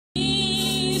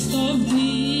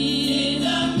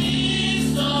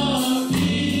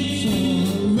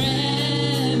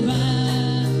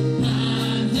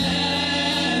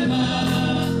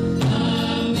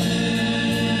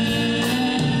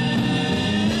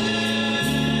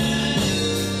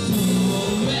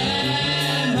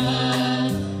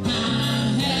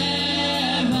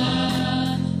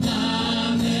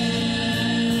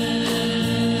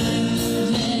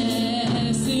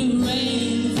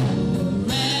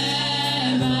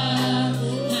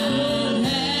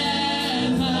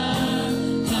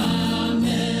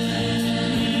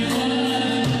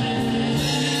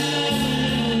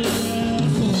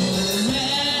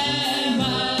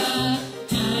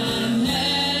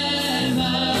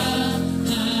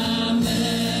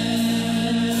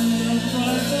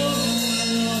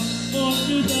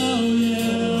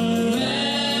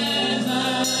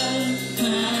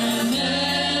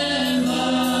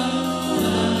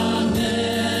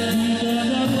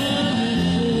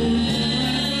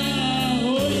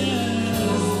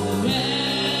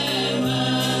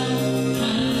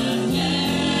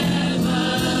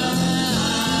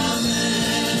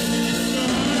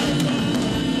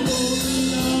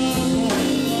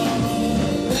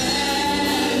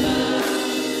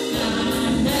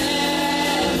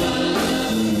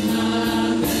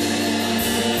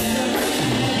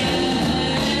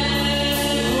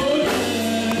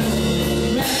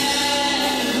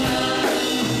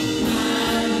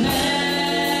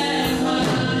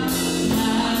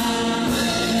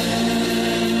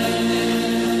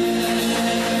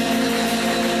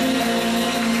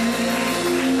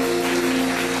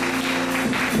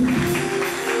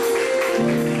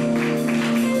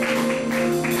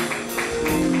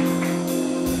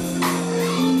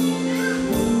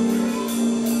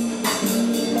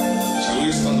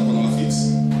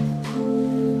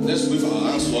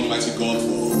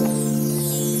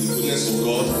goodness of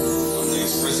God and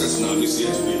His presence in our midst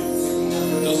here today.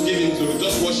 Just give Him glory.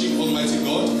 Just worship Almighty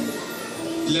God.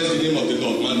 Bless the name of the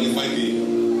Lord. Magnify Him.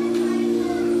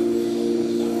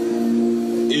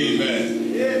 Amen.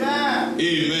 Amen.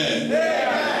 Amen.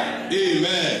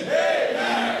 Amen.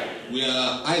 Amen. We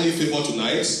are highly favored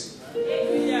tonight.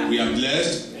 We are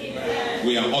blessed.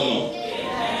 We are honored.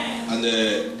 And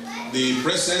the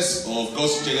presence of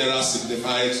God's general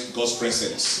signifies God's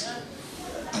presence.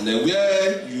 And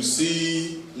where you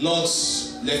see not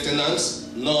lieutenants,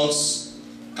 not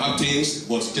captains,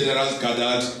 but generals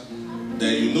gathered,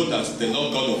 then you know that the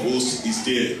Lord God of hosts is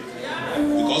there.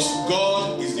 Because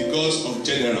God is the God of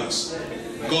generals.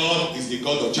 God is the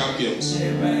God of champions.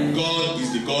 God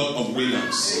is the God of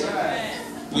winners.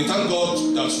 We thank God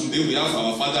that today we have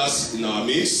our fathers in our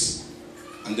midst.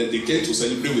 And then they came to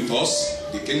celebrate with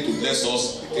us. They came to bless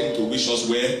us. They came to wish us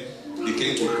well. They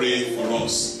came to pray for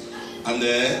us. And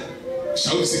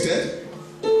shall we be seated?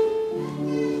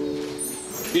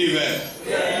 Amen.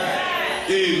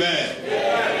 Amen.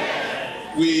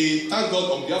 We thank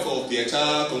God on behalf of the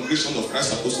entire congregation of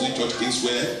Christ Apostolic Church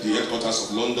Kingswell, the headquarters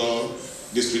of London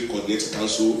District Coordinating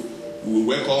Council. We will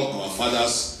welcome our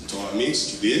fathers into our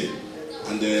midst today.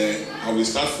 And I will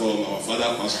start from our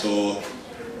father, Pastor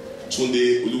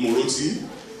Tunde Olumoroti.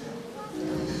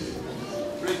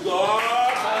 Praise God.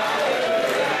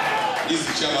 He's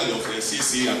the chairman of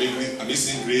CC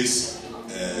Amazing Grace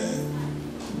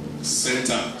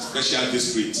Center, Special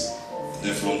District.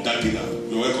 They're from Dadina.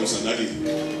 You're welcome, Sir Daddy.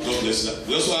 God bless you.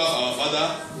 We also have our father.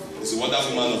 He's a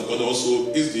wonderful man of God.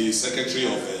 Also, is the secretary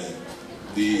of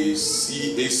the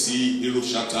CAC Europe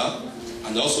Chapter,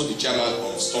 and also the chairman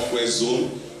of Stockwest Zone,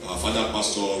 our father,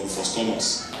 Pastor Rufus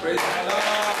Thomas. Praise God.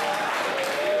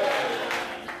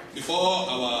 Before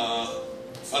our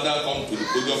father comes to the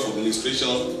podium for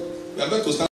administration, we are going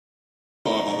to start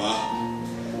with our Baba.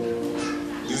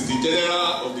 He's the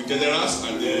general of the generals,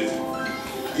 and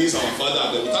he's our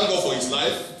father. And we thank God for his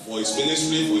life, for his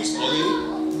ministry, for his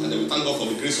calling, and we thank God for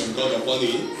the grace of God upon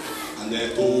him, and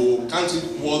to count it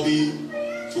worthy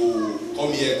to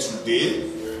come here today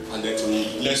and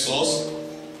to bless us.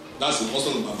 That's the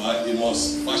person of Baba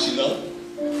Amos Fashina,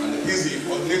 and he's the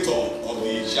coordinator of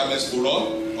the Chairman's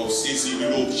Forum of CC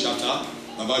Europe Chapter.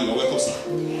 Baba, you are welcome, sir.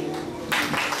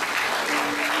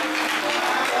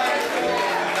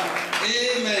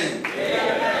 Amen.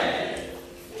 Amen.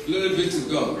 Glory be to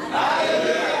God.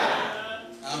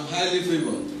 I'm highly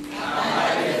favored. I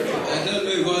don't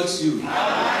know about you.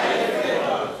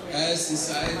 Since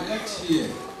I left here,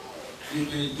 we've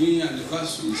been doing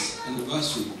anniversary.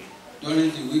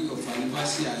 During the week of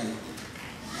anniversary, I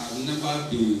have never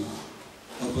been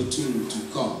opportune to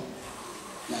come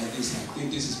like this. I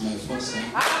think this is my first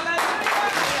time.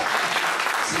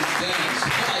 Since then, so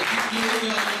I keep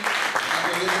doing I've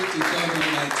been able to come on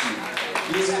my team.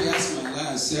 Please pass my life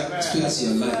and spares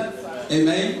your life.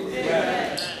 Amen?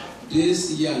 This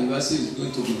year anniversary is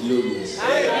going to be glorious.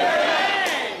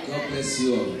 God bless you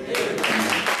all.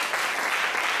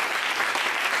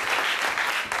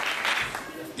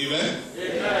 Amen.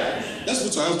 Let's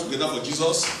put our hands together for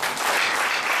Jesus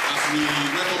as we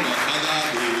welcome our father,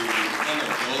 the man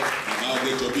of God, Baba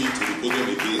Odejobi, to the podium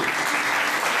again.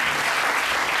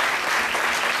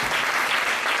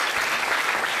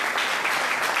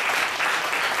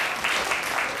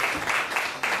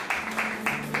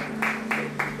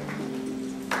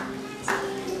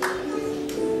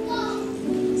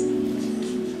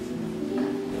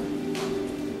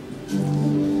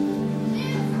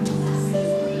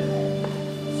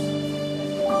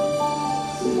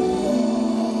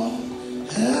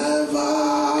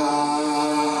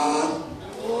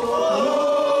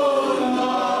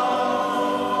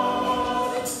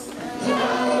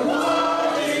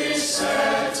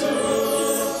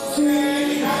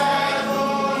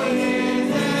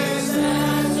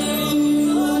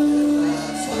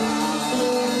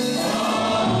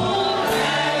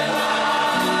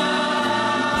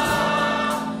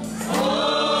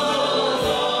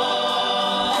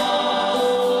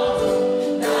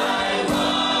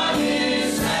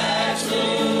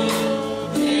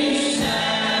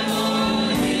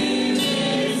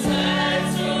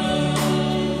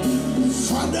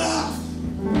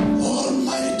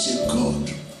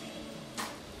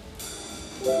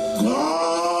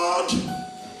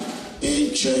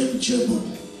 unchangeable,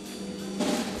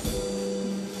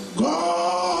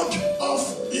 God of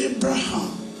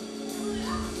Abraham,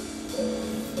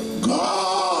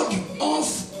 God of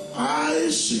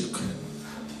Isaac,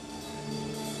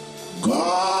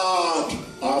 God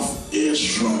of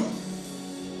Israel,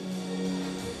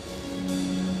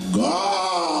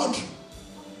 God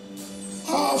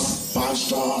of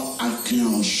Pastor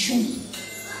Akínọ̀sùn.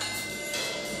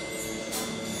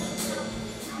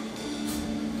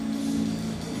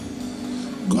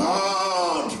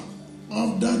 God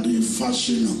of Daddy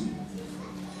Fasino.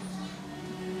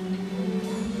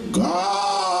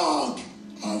 God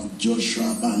of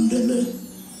Joshua Bandele.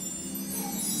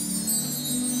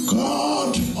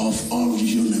 God of all the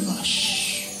universe.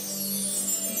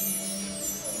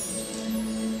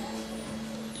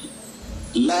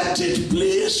 Let it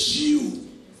please you,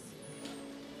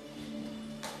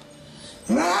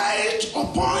 right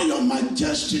upon your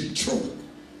majestic throne,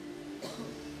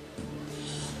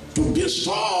 to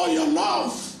bestow your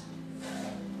love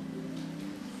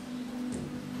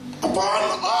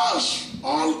upon us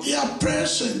all here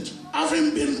present,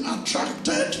 having been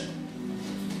attracted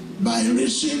by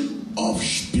reason of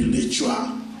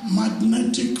spiritual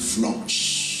magnetic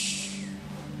flux.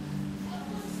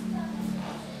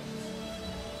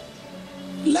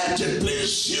 Let it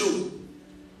please you,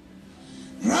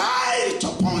 right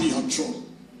upon your throne,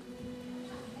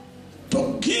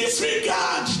 to give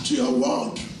regard to your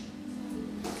word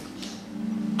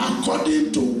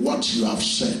according to what you have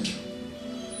said.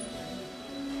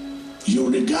 You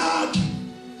regard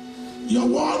your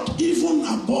word even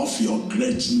above your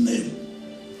great name.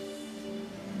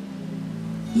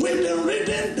 We've been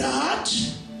reading that.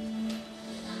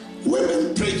 We've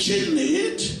been preaching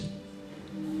it.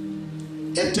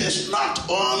 It is not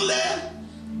only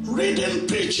reading,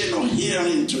 preaching, or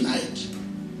hearing tonight,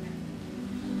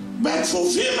 but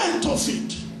fulfillment of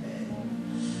it.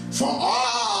 For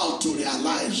all to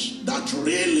realize that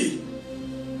really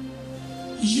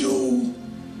you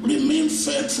remain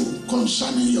faithful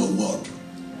concerning your word.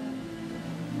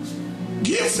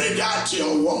 Give regard to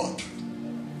your word,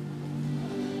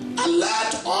 and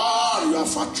let all you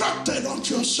have attracted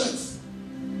unto yourself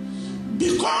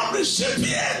become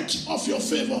recipient of your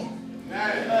favor.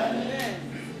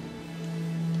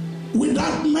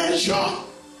 Without measure,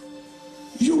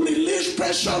 you release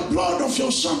precious blood of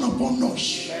your Son upon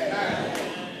us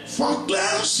for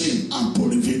cleansing and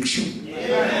purification,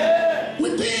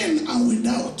 within and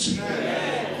without.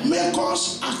 Make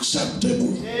us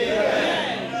acceptable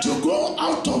to go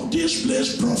out of this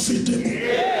place profitable.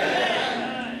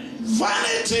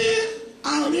 Vanity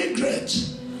and regret,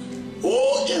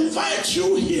 who invite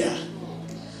you here?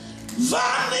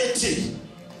 Vanity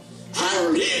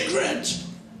and regret,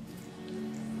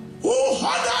 who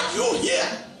ordered you here?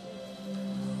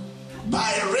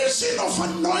 By reason of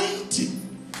anointing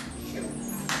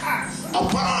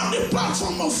upon the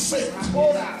platform of faith,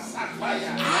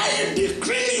 I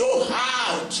decree you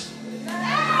out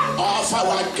of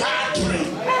our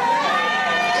gathering in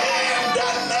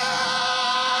the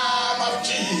name of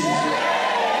Jesus.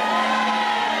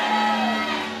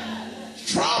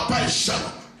 Trapation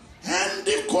and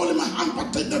the colima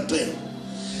ampatedate.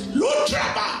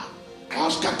 Lutraba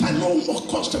Oscatano or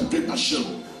custom preparation.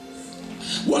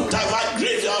 Whatever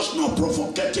grievous, no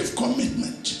provocative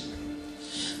commitment.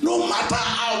 No matter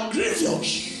how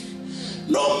grievous,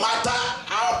 no matter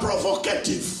how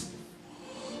provocative,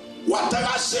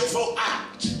 whatever sinful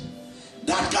act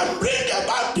that can bring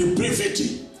about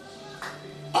depravity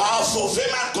or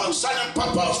fulfillment concerning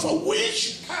purpose for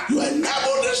which you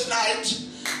enable this night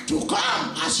to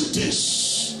come as it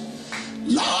is.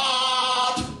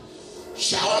 Lord,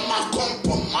 shall my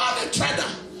compomade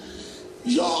treader,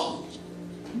 your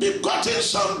begotten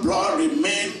Son blood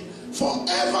remain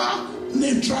forever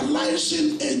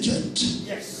neutralizing agent.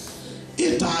 Yes.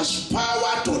 It has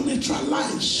power to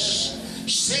neutralize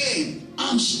sin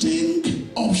and sting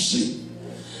of sin.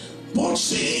 But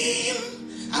sin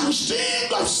and sting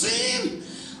of sin,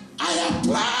 I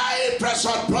apply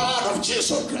precious blood of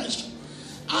Jesus Christ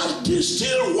as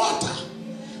distilled water,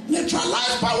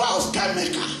 neutralize power of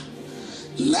chemical.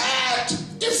 Let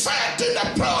effect in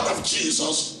the blood of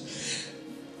Jesus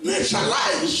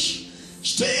neutralize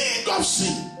sting of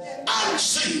sin and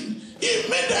sin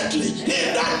immediately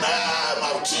in the name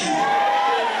of Jesus.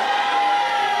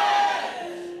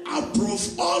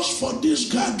 Approve us for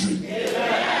this gathering.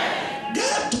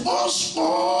 Get us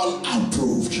all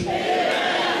approved.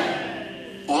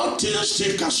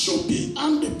 Autistic Asopi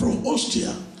and the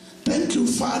Prohostia. Thank you,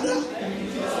 Father,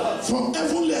 for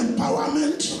heavenly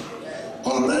empowerment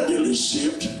already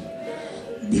received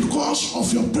because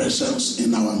of your presence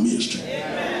in our midst.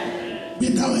 Be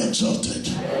thou exalted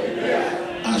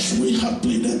as we have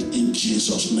pleaded in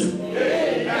Jesus' name.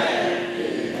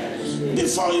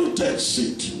 Before you take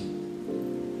seat,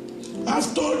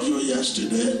 I've told you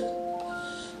yesterday,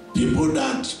 people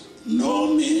that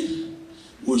know me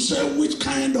will say, which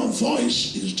kind of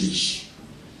voice is this?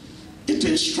 It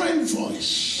is strange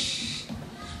voice.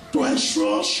 to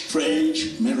ensure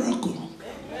strange miracle.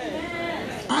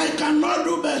 I cannot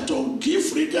do better to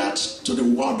give regard to the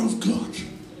word of God.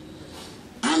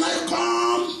 And I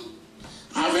come,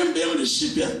 having been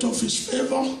recipient of his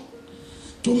favor,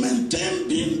 to maintain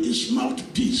being his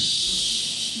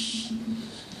mouthpiece.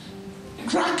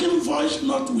 Cracking voice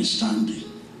notwithstanding.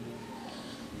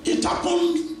 It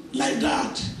happened like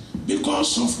that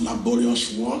because of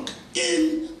laborious work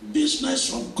in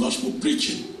business of gospel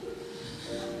preaching.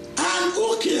 And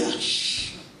who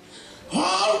cares?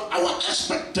 All our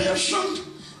expectations,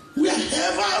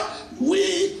 wherever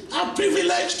we are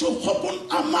privileged to open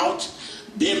our mouth,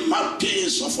 being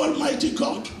mouthpiece of Almighty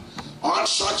God, all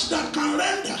such that can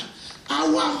render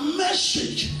our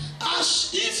message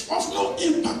as if of no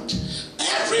impact.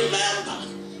 Every member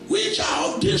which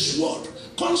are of this world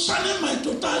concerning my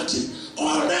totality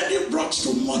already brought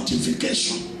to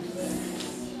mortification.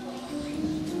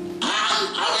 And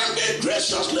I will be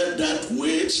graciously dealt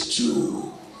with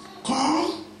to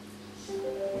come,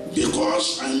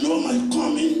 because I know my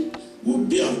coming will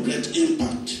be of great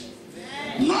impact.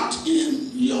 Not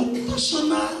in your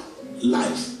personal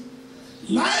life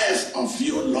of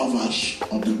you lovers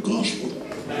of the gospel.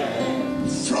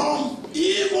 From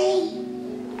even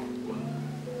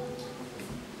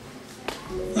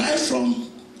right from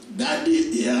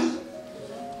daddy here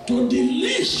to the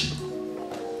least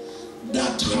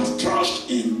that have trust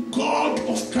in God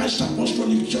of Christ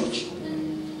Apostolic Church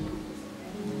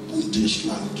in this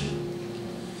land.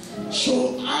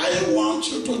 So I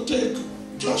want you to take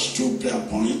just 2 prayer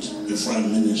points before I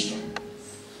minister.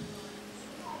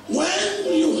 When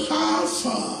you have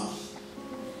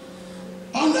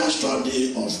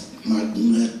understudy of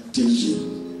magnetism,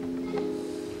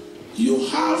 you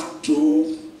have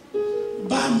to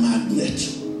buy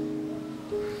magnet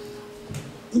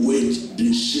with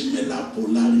the similar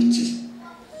polarity,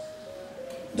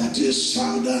 that is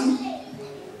southern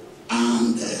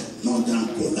and northern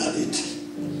polarity.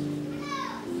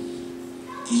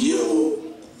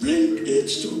 You bring it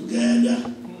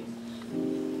together.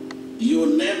 You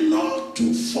need not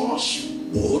to force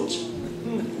both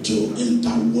to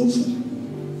interwoven.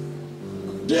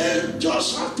 They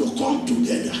just have to come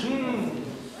together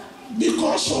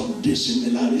because of the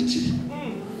similarity.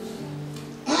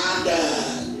 And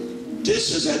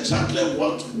this is exactly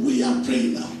what we are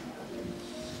praying now.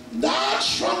 That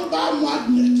strong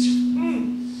magnet,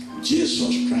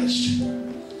 Jesus Christ,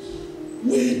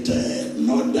 with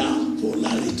northern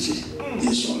polarity,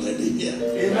 is already here.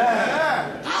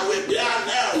 Amen. And we bear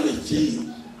now with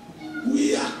him.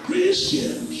 We are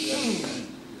Christians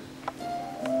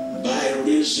by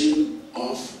reason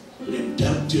of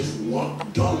redemptive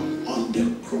work done on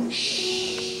the cross.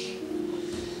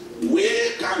 We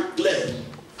can claim,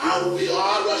 and we are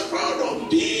always proud of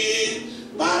being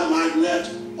by magnet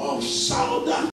of southern